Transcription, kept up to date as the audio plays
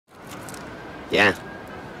Tiens,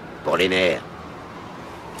 pour les nerfs.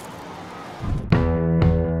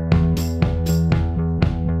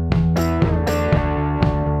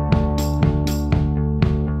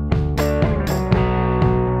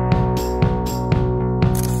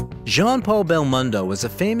 Jean Paul Belmondo was a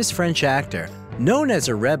famous French actor, known as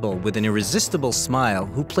a rebel with an irresistible smile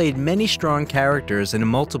who played many strong characters in a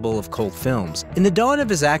multiple of cult films. In the dawn of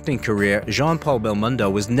his acting career, Jean Paul Belmondo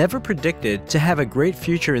was never predicted to have a great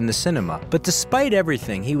future in the cinema, but despite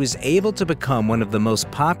everything, he was able to become one of the most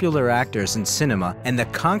popular actors in cinema and the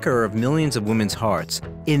conqueror of millions of women's hearts.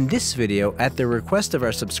 In this video, at the request of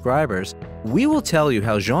our subscribers, we will tell you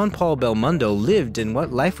how Jean Paul Belmondo lived and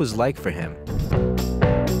what life was like for him.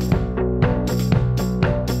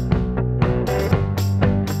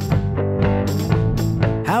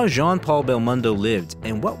 How Jean Paul Belmondo lived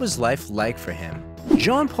and what was life like for him.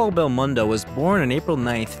 Jean Paul Belmondo was born on April 9,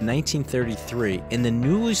 1933 in the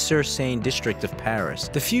Neuilly-sur-Seine district of Paris.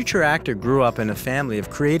 The future actor grew up in a family of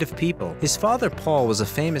creative people. His father Paul was a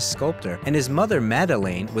famous sculptor and his mother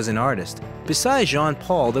Madeleine was an artist. Besides Jean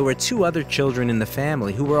Paul, there were two other children in the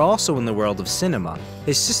family who were also in the world of cinema.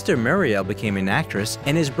 His sister Muriel became an actress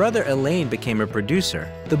and his brother Alain became a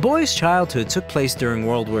producer. The boy's childhood took place during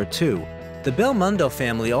World War II. The Belmondo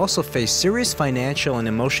family also faced serious financial and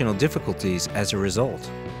emotional difficulties as a result.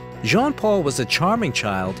 Jean Paul was a charming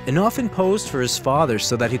child and often posed for his father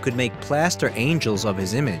so that he could make plaster angels of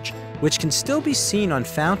his image, which can still be seen on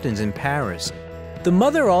fountains in Paris. The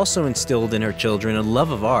mother also instilled in her children a love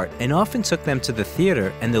of art and often took them to the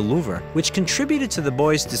theater and the Louvre, which contributed to the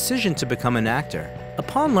boy's decision to become an actor.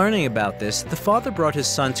 Upon learning about this, the father brought his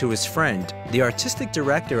son to his friend, the artistic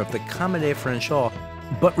director of the Comédie Française,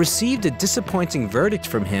 but received a disappointing verdict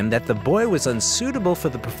from him that the boy was unsuitable for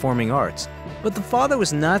the performing arts. But the father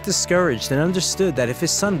was not discouraged and understood that if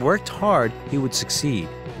his son worked hard, he would succeed.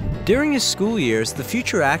 During his school years, the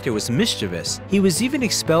future actor was mischievous. He was even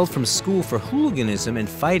expelled from school for hooliganism and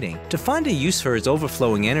fighting. To find a use for his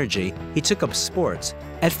overflowing energy, he took up sports.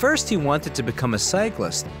 At first, he wanted to become a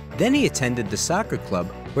cyclist. Then he attended the soccer club,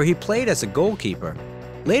 where he played as a goalkeeper.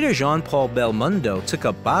 Later, Jean Paul Belmondo took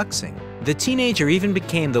up boxing. The teenager even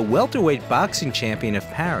became the welterweight boxing champion of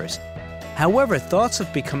Paris. However, thoughts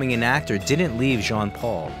of becoming an actor didn't leave Jean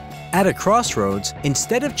Paul. At a crossroads,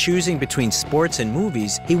 instead of choosing between sports and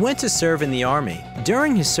movies, he went to serve in the army.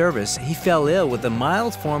 During his service, he fell ill with a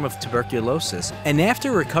mild form of tuberculosis, and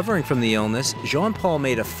after recovering from the illness, Jean Paul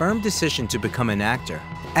made a firm decision to become an actor.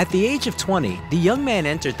 At the age of 20, the young man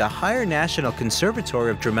entered the Higher National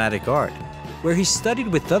Conservatory of Dramatic Art, where he studied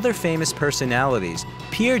with other famous personalities,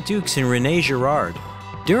 Pierre Dux and René Girard.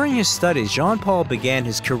 During his studies, Jean Paul began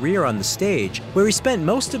his career on the stage, where he spent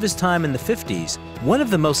most of his time in the 50s. One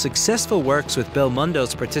of the most successful works with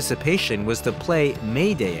Belmondo's participation was the play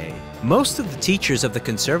Médée. Most of the teachers of the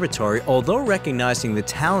conservatory, although recognizing the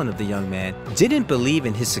talent of the young man, didn't believe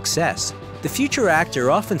in his success. The future actor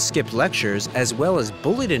often skipped lectures as well as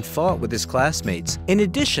bullied and fought with his classmates. In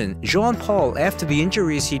addition, Jean Paul, after the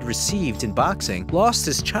injuries he'd received in boxing, lost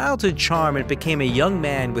his childhood charm and became a young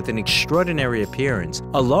man with an extraordinary appearance.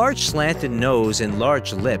 A large slanted nose and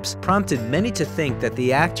large lips prompted many to think that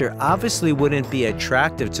the actor obviously wouldn't be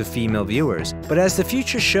attractive to female viewers. But as the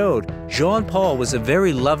future showed, Jean Paul was a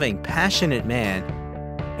very loving, passionate man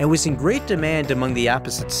and was in great demand among the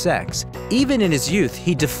opposite sex. Even in his youth,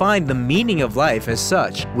 he defined the meaning of life as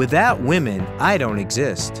such: without women, I don't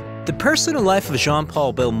exist. The personal life of Jean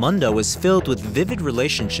Paul Belmondo was filled with vivid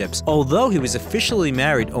relationships, although he was officially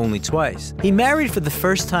married only twice. He married for the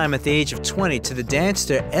first time at the age of 20 to the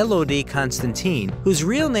dancer Elodie Constantine, whose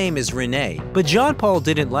real name is Renee. But Jean Paul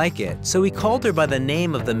didn't like it, so he called her by the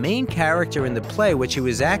name of the main character in the play which he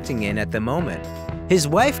was acting in at the moment. His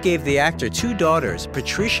wife gave the actor two daughters,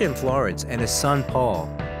 Patricia and Florence, and a son, Paul.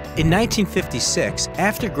 In 1956,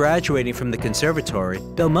 after graduating from the conservatory,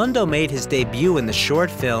 Belmondo made his debut in the short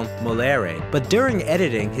film Molière, but during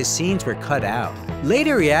editing, his scenes were cut out.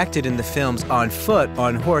 Later, he acted in the films On Foot,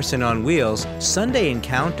 On Horse and On Wheels, Sunday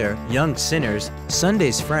Encounter, Young Sinners,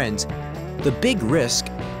 Sunday's Friends, The Big Risk,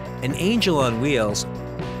 An Angel on Wheels,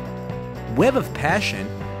 Web of Passion,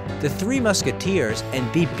 The Three Musketeers, and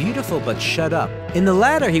Be Beautiful But Shut Up. In the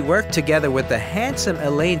latter, he worked together with the handsome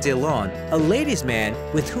Alain Delon, a ladies' man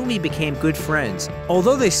with whom he became good friends,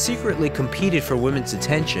 although they secretly competed for women's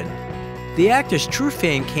attention. The actor's true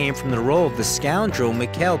fame came from the role of the scoundrel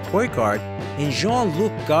Michael Poicard in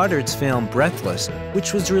Jean-Luc Godard's film Breathless,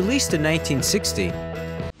 which was released in 1960.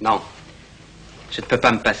 Non, je ne peux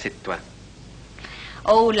pas me passer de toi.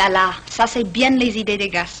 Oh là là, ça c'est bien les idées des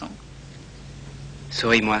garçons.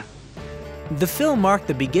 Souris-moi. The film marked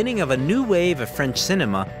the beginning of a new wave of French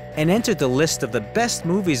cinema and entered the list of the best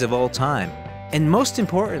movies of all time. And most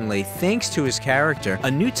importantly, thanks to his character,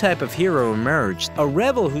 a new type of hero emerged, a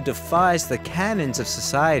rebel who defies the canons of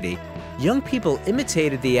society. Young people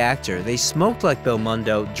imitated the actor. They smoked like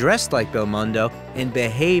Belmondo, dressed like Belmondo, and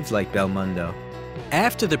behaved like Belmondo.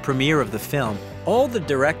 After the premiere of the film, all the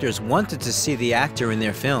directors wanted to see the actor in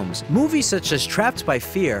their films. Movies such as Trapped by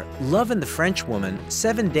Fear, Love and the Frenchwoman,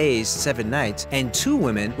 7 Days, 7 Nights, and Two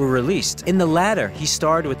Women were released. In the latter, he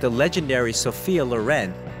starred with the legendary Sophia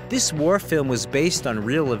Loren. This war film was based on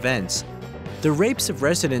real events. The rapes of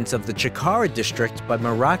residents of the Chikara district by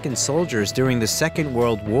Moroccan soldiers during the Second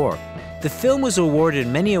World War. The film was awarded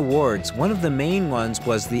many awards. One of the main ones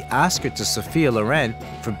was the Oscar to Sophia Loren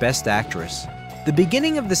for Best Actress. The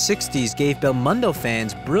beginning of the 60s gave Belmondo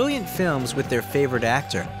fans brilliant films with their favorite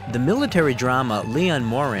actor. The military drama Leon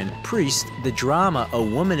Morin, Priest, the drama A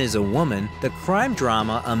Woman is a Woman, the crime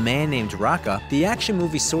drama A Man Named Rocca, the action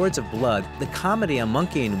movie Swords of Blood, the comedy A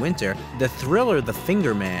Monkey in Winter, the thriller The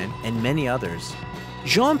Finger Man, and many others.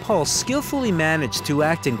 Jean Paul skillfully managed to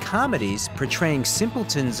act in comedies portraying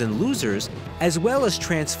simpletons and losers, as well as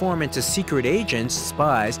transform into secret agents,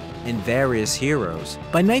 spies, and various heroes.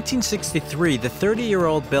 By 1963, the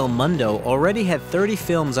 30-year-old Belmondo already had 30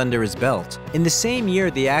 films under his belt. In the same year,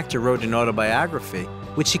 the actor wrote an autobiography,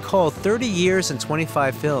 which he called 30 Years and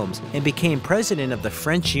 25 Films, and became president of the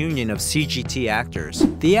French Union of CGT Actors.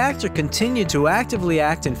 The actor continued to actively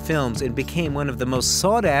act in films and became one of the most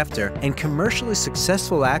sought-after and commercially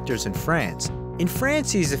successful actors in France. In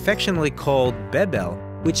France, he is affectionately called Bébel,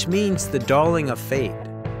 which means the darling of fate.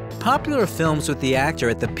 Popular films with the actor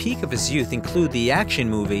at the peak of his youth include the action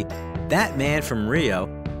movie That Man from Rio,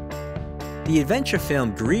 the adventure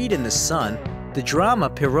film Greed in the Sun, the drama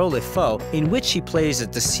Pierrot Le Faux, in which he plays a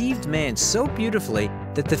deceived man so beautifully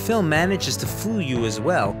that the film manages to fool you as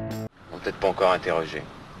well. On peut-être pas encore interrogé.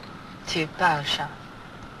 Tu es pas un chat.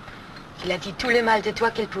 Il a dit tout le mal de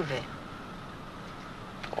toi qu'elle pouvait.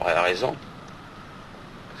 Oh, elle a raison.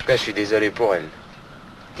 En tout cas, je suis désolé pour elle.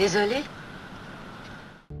 Désolé?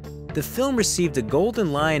 The film received a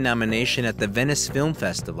Golden Lion nomination at the Venice Film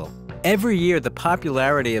Festival. Every year, the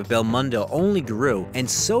popularity of Belmondo only grew, and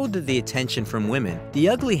so did the attention from women. The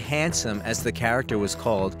ugly handsome, as the character was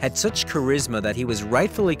called, had such charisma that he was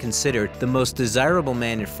rightfully considered the most desirable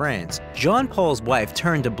man in France. Jean Paul's wife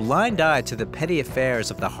turned a blind eye to the petty affairs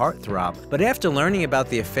of the heartthrob, but after learning about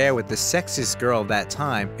the affair with the sexiest girl of that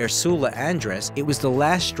time, Ursula Andress, it was the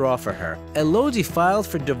last straw for her. Elodie filed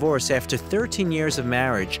for divorce after 13 years of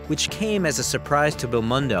marriage, which came as a surprise to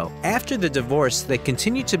Belmondo. After the divorce, they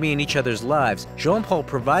continued to be in each other's lives, Jean Paul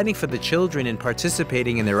providing for the children and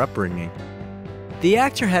participating in their upbringing. The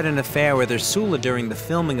actor had an affair with Ursula during the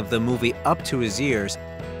filming of the movie Up to His Ears,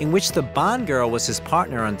 in which the Bond girl was his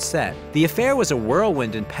partner on set. The affair was a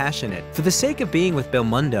whirlwind and passionate. For the sake of being with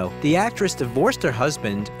Belmondo, the actress divorced her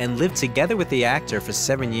husband and lived together with the actor for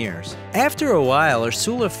 7 years. After a while,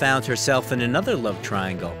 Ursula found herself in another love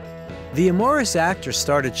triangle. The amorous actor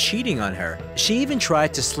started cheating on her. She even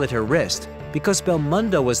tried to slit her wrist, because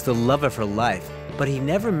Belmondo was the love of her life, but he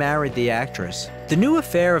never married the actress. The new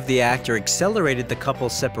affair of the actor accelerated the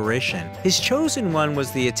couple's separation. His chosen one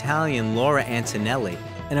was the Italian Laura Antonelli,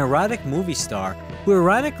 an erotic movie star who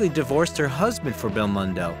ironically divorced her husband for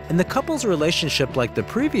Belmondo, and the couple's relationship, like the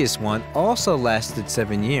previous one, also lasted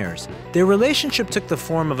 7 years. Their relationship took the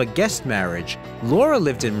form of a guest marriage. Laura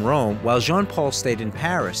lived in Rome while Jean Paul stayed in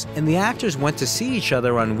Paris, and the actors went to see each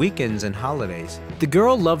other on weekends and holidays. The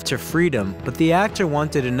girl loved her freedom, but the actor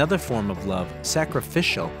wanted another form of love,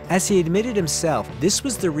 sacrificial. As he admitted himself, this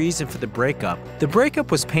was the reason for the breakup. The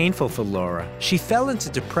breakup was painful for Laura. She fell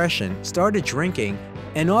into depression, started drinking,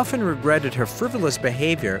 and often regretted her frivolous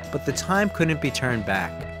behavior, but the time couldn't be turned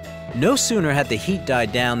back. No sooner had the heat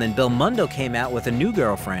died down than Belmondo came out with a new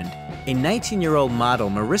girlfriend, a 19-year-old model,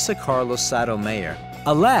 Marissa Carlos Sotomayor.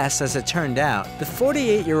 Alas, as it turned out, the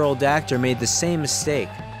 48-year-old actor made the same mistake.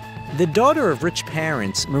 The daughter of rich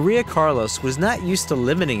parents, Maria Carlos was not used to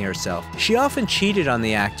limiting herself. She often cheated on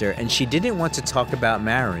the actor, and she didn't want to talk about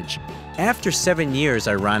marriage. After 7 years,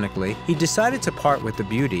 ironically, he decided to part with the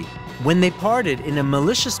beauty. When they parted, in a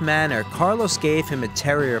malicious manner, Carlos gave him a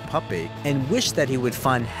terrier puppy and wished that he would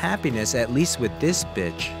find happiness at least with this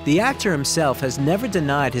bitch. The actor himself has never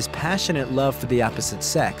denied his passionate love for the opposite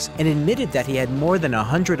sex and admitted that he had more than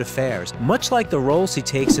 100 affairs, much like the roles he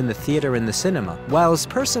takes in the theater and the cinema. While his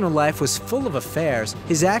personal life was full of affairs,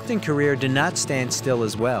 his acting career did not stand still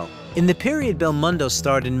as well. In the period Belmondo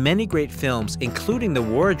starred in many great films, including the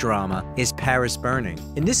war drama Is Paris Burning?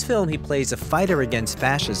 In this film, he plays a fighter against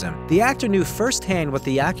fascism. The actor knew firsthand what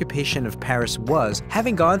the occupation of Paris was,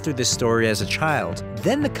 having gone through this story as a child.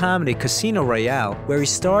 Then the comedy Casino Royale, where he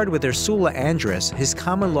starred with Ursula Andress, his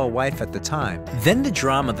common-law wife at the time. Then the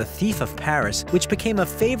drama The Thief of Paris, which became a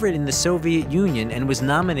favorite in the Soviet Union and was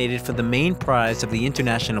nominated for the main prize of the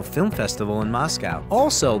International Film Festival in Moscow.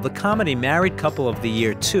 Also, the comedy Married Couple of the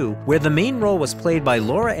Year 2, where the main role was played by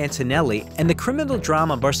Laura Antonelli, and the criminal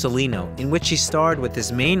drama Barcelino, in which he starred with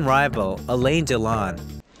his main rival, Alain Delon.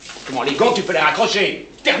 Comment les gants, tu peux les raccrocher.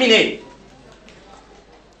 Terminé.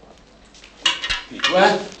 Et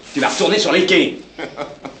toi, tu vas retourner sur les quais.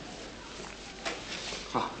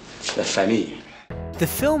 Oh, la famille. The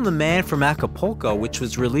film The Man from Acapulco, which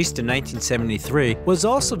was released in 1973, was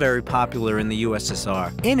also very popular in the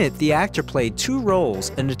USSR. In it, the actor played two roles,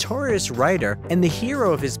 a notorious writer and the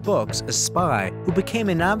hero of his books, a spy, who became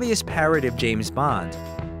an obvious parody of James Bond.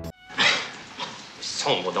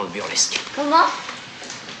 Sombre dans le burlesque. Comment?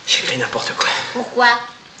 J'écris n'importe quoi. Pourquoi?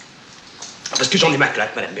 Parce que j'en ai ma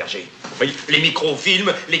claque, Madame Berger. Oui, les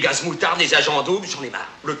microfilms, les gaz moutardes, les agents doubles, j'en ai marre.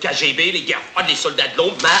 Le KGB, les guerres froides, les soldats de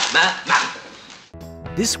l'ombre, marre.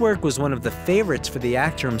 This work was one of the favorites for the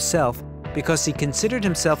actor himself because he considered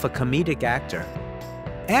himself a comedic actor.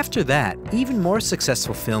 After that, even more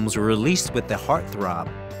successful films were released with the heartthrob.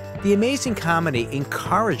 The amazing comedy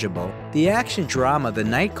Incorrigible, the action drama The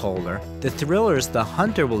Nightcaller, the thrillers The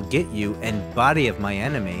Hunter Will Get You and Body of My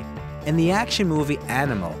Enemy, and the action movie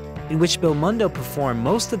Animal, in which Belmondo performed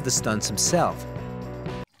most of the stunts himself.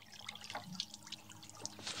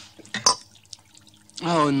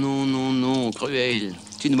 Oh non, non, non, Cruel,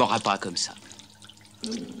 tu ne mourras pas comme ça.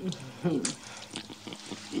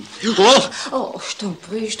 Oh, je t'en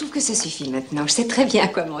prie, je trouve que ça suffit maintenant. Je sais très bien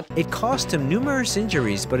comment. It cost him numerous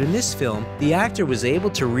injuries, but in this film, the actor was able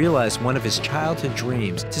to realize one of his childhood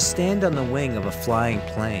dreams, to stand on the wing of a flying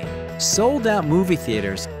plane. Sold-out movie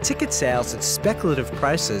theaters, ticket sales at speculative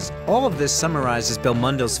prices, all of this summarizes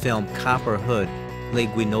Belmondo's film Copper Hood, Le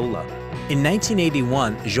Guinola. In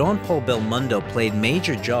 1981, Jean Paul Belmondo played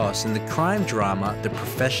Major Joss in the crime drama The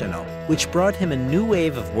Professional, which brought him a new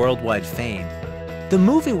wave of worldwide fame. The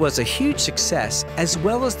movie was a huge success, as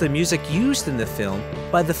well as the music used in the film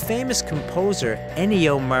by the famous composer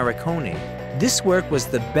Ennio Morricone. This work was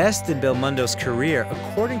the best in Belmondo's career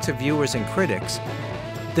according to viewers and critics.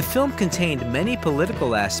 The film contained many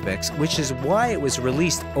political aspects, which is why it was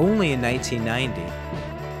released only in 1990.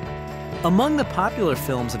 Among the popular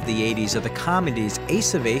films of the 80s are the comedies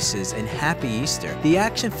Ace of Aces and Happy Easter, the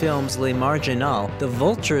action films Les Marginales, The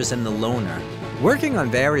Vultures, and The Loner. Working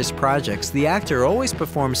on various projects, the actor always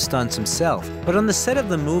performs stunts himself, but on the set of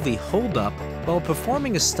the movie Hold Up, while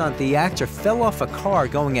performing a stunt, the actor fell off a car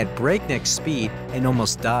going at breakneck speed and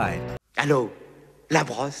almost died. Allô, la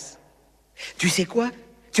brosse. Tu sais quoi?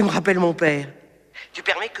 Tu me rappelles mon père. Tu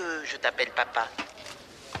permets que je t'appelle papa?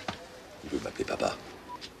 Tu veux m'appeler papa?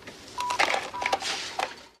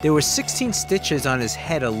 There were 16 stitches on his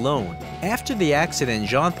head alone. After the accident,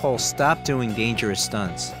 Jean Paul stopped doing dangerous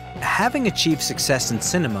stunts. Having achieved success in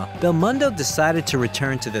cinema, Belmondo decided to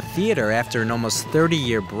return to the theater after an almost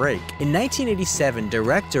 30-year break. In 1987,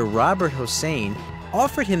 director Robert Hossein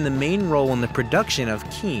offered him the main role in the production of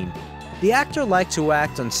Keane. The actor liked to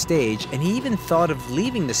act on stage, and he even thought of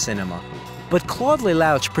leaving the cinema. But Claude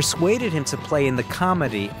Lelouch persuaded him to play in the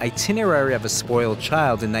comedy Itinerary of a Spoiled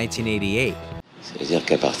Child in 1988. Ça veut dire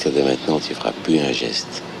qu'à partir de maintenant, tu feras plus un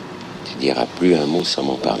geste. Tu diras plus un mot sans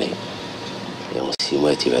m'en parler. Et en 6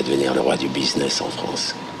 mois, tu vas devenir le roi du business en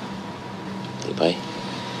France. T'es prêt?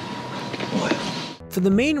 Ouais. For the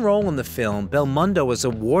main role in the film, Belmondo was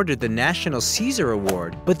awarded the National Caesar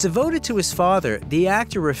Award, but devoted to his father, the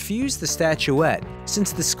actor refused the statuette,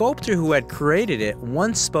 since the sculptor who had created it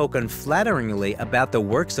once spoke unflatteringly about the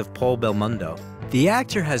works of Paul Belmondo. The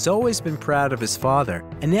actor has always been proud of his father,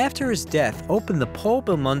 and after his death opened the Paul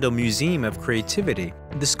Belmondo Museum of Creativity.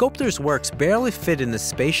 The sculptor's works barely fit in the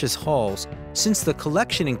spacious halls, since the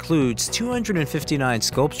collection includes 259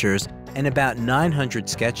 sculptures and about 900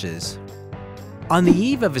 sketches. On the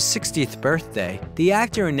eve of his 60th birthday, the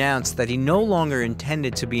actor announced that he no longer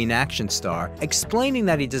intended to be an action star, explaining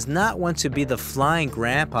that he does not want to be the flying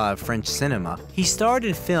grandpa of French cinema. He starred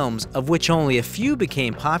in films of which only a few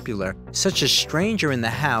became popular, such as Stranger in the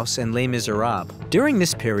House and Les Miserables. During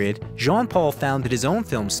this period, Jean Paul founded his own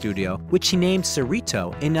film studio, which he named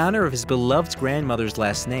Cerrito in honor of his beloved grandmother's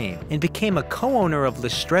last name, and became a co-owner of Le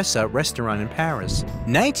Stresa restaurant in Paris.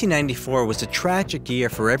 1994 was a tragic year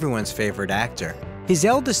for everyone's favorite actor. His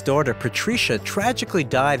eldest daughter, Patricia, tragically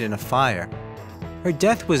died in a fire. Her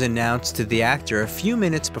death was announced to the actor a few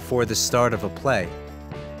minutes before the start of a play.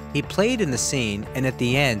 He played in the scene, and at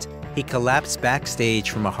the end, he collapsed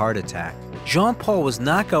backstage from a heart attack. Jean Paul was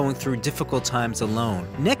not going through difficult times alone.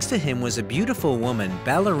 Next to him was a beautiful woman,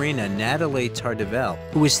 ballerina Nathalie Tardivelle,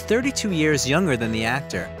 who was 32 years younger than the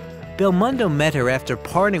actor. Belmondo met her after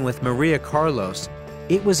parting with Maria Carlos.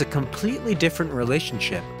 It was a completely different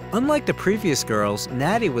relationship. Unlike the previous girls,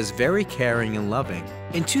 Natty was very caring and loving.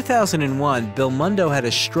 In 2001, Belmondo had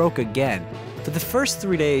a stroke again. For the first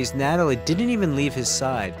 3 days, Nathalie didn't even leave his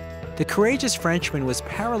side. The courageous Frenchman was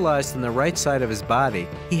paralyzed on the right side of his body.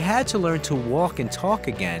 He had to learn to walk and talk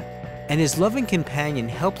again, and his loving companion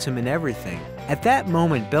helped him in everything. At that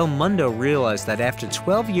moment, Belmondo realized that after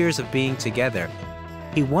 12 years of being together,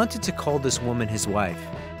 he wanted to call this woman his wife.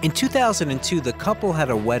 In 2002, the couple had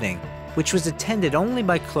a wedding, which was attended only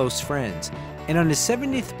by close friends. And on his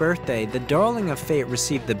 70th birthday, the darling of fate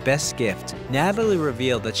received the best gift. Nathalie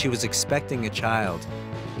revealed that she was expecting a child.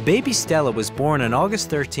 Baby Stella was born on August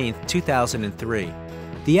 13, 2003.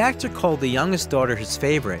 The actor called the youngest daughter his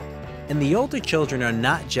favorite, and the older children are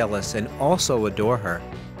not jealous and also adore her.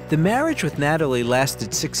 The marriage with Nathalie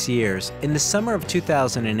lasted 6 years. In the summer of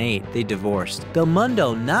 2008, they divorced.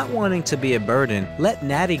 Belmondo, not wanting to be a burden, let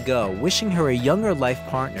Natty go, wishing her a younger life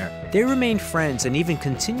partner. They remained friends and even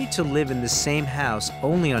continued to live in the same house,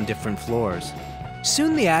 only on different floors.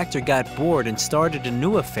 Soon the actor got bored and started a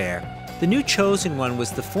new affair. The new chosen one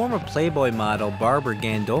was the former Playboy model Barbara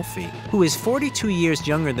Gandolfi, who is 42 years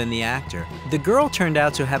younger than the actor. The girl turned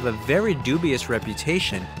out to have a very dubious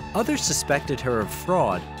reputation. Others suspected her of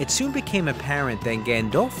fraud. It soon became apparent that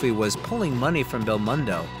Gandolfi was pulling money from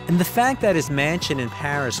Belmondo, and the fact that his mansion in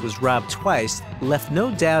Paris was robbed twice left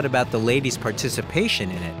no doubt about the lady's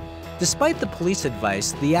participation in it. Despite the police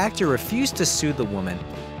advice, the actor refused to sue the woman.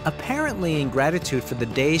 Apparently in gratitude for the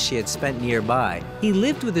days she had spent nearby, he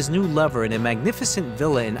lived with his new lover in a magnificent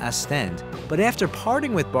villa in Ostend, but after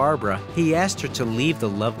parting with Barbara, he asked her to leave the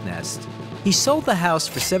love nest. He sold the house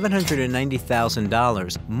for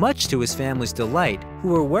 $790,000, much to his family's delight, who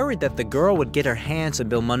were worried that the girl would get her hands on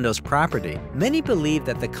Belmondo's property. Many believe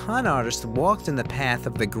that the con artist walked in the path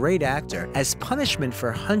of the great actor as punishment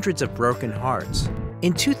for hundreds of broken hearts.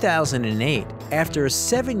 In 2008, after a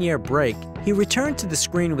 7-year break, he returned to the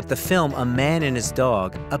screen with the film A Man and His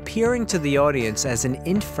Dog, appearing to the audience as an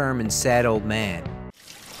infirm and sad old man.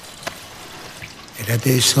 Elle a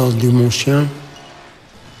des sortes de mon chien.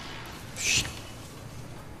 Chut.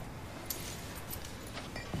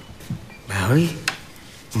 Bah oui,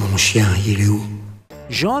 mon chien, il est où?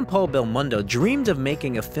 Jean Paul Belmondo dreamed of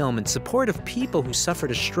making a film in support of people who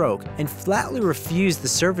suffered a stroke and flatly refused the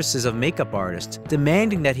services of makeup artists,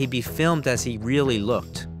 demanding that he be filmed as he really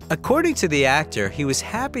looked. According to the actor, he was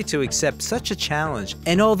happy to accept such a challenge,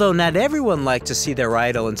 and although not everyone liked to see their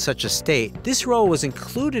idol in such a state, this role was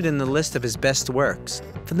included in the list of his best works.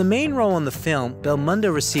 For the main role in the film,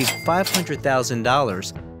 Belmondo received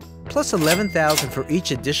 $500,000, plus $11,000 for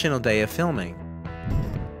each additional day of filming.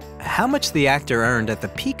 How much the actor earned at the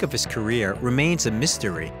peak of his career remains a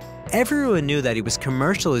mystery. Everyone knew that he was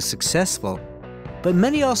commercially successful, but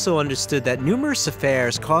many also understood that numerous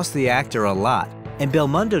affairs cost the actor a lot, and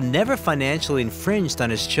Belmondo never financially infringed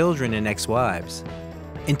on his children and ex-wives.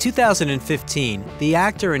 In 2015, the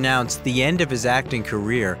actor announced the end of his acting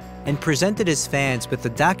career and presented his fans with the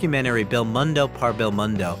documentary Belmondo par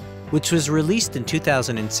Belmondo, which was released in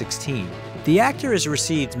 2016. The actor has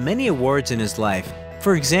received many awards in his life.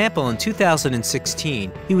 For example, in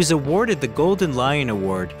 2016, he was awarded the Golden Lion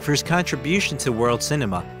Award for his contribution to world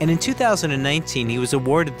cinema, and in 2019 he was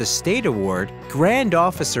awarded the State Award, Grand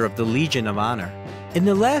Officer of the Legion of Honor. In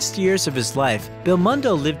the last years of his life,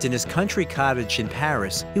 Belmondo lived in his country cottage in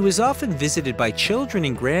Paris. He was often visited by children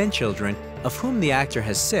and grandchildren, of whom the actor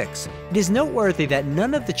has 6. It is noteworthy that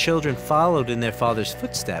none of the children followed in their father's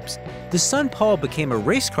footsteps. The son Paul became a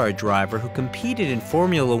race car driver who competed in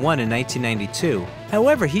Formula One in 1992.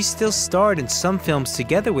 However, he still starred in some films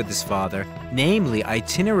together with his father, namely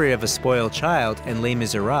Itinerary of a Spoiled Child and Les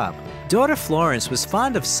Miserables. Daughter Florence was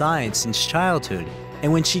fond of science since childhood,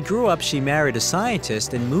 and when she grew up, she married a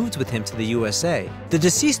scientist and moved with him to the USA. The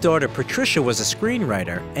deceased daughter, Patricia, was a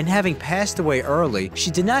screenwriter, and having passed away early, she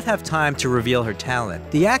did not have time to reveal her talent.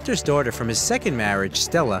 The actor's daughter from his second marriage,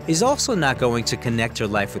 Stella, is also not going to connect her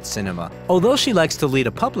life with cinema. Although she likes to lead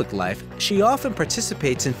a public life, she often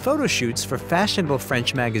participates in photo shoots for fashionable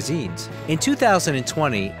French magazines. In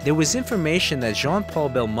 2020, there was information that Jean Paul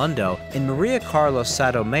Belmondo and Maria Carlos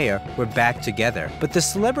Sotomayor were back together, but the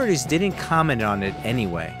celebrities didn't comment on it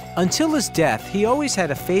anyway. Until his death, he always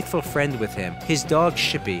had a faithful friend with him, his dog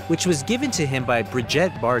Shippy, which was given to him by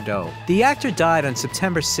Brigitte Bardot. The actor died on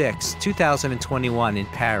September 6, 2021 in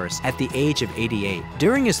Paris at the age of 88.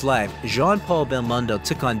 During his life, Jean Paul Belmondo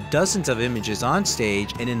took on dozens of images on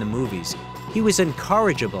stage and in the movies. He was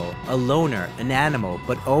incorrigible, a loner, an animal,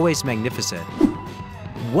 but always magnificent.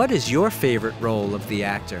 What is your favorite role of the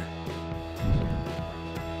actor?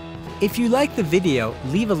 If you like the video,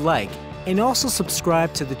 leave a like and also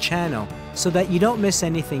subscribe to the channel so that you don't miss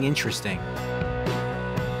anything interesting.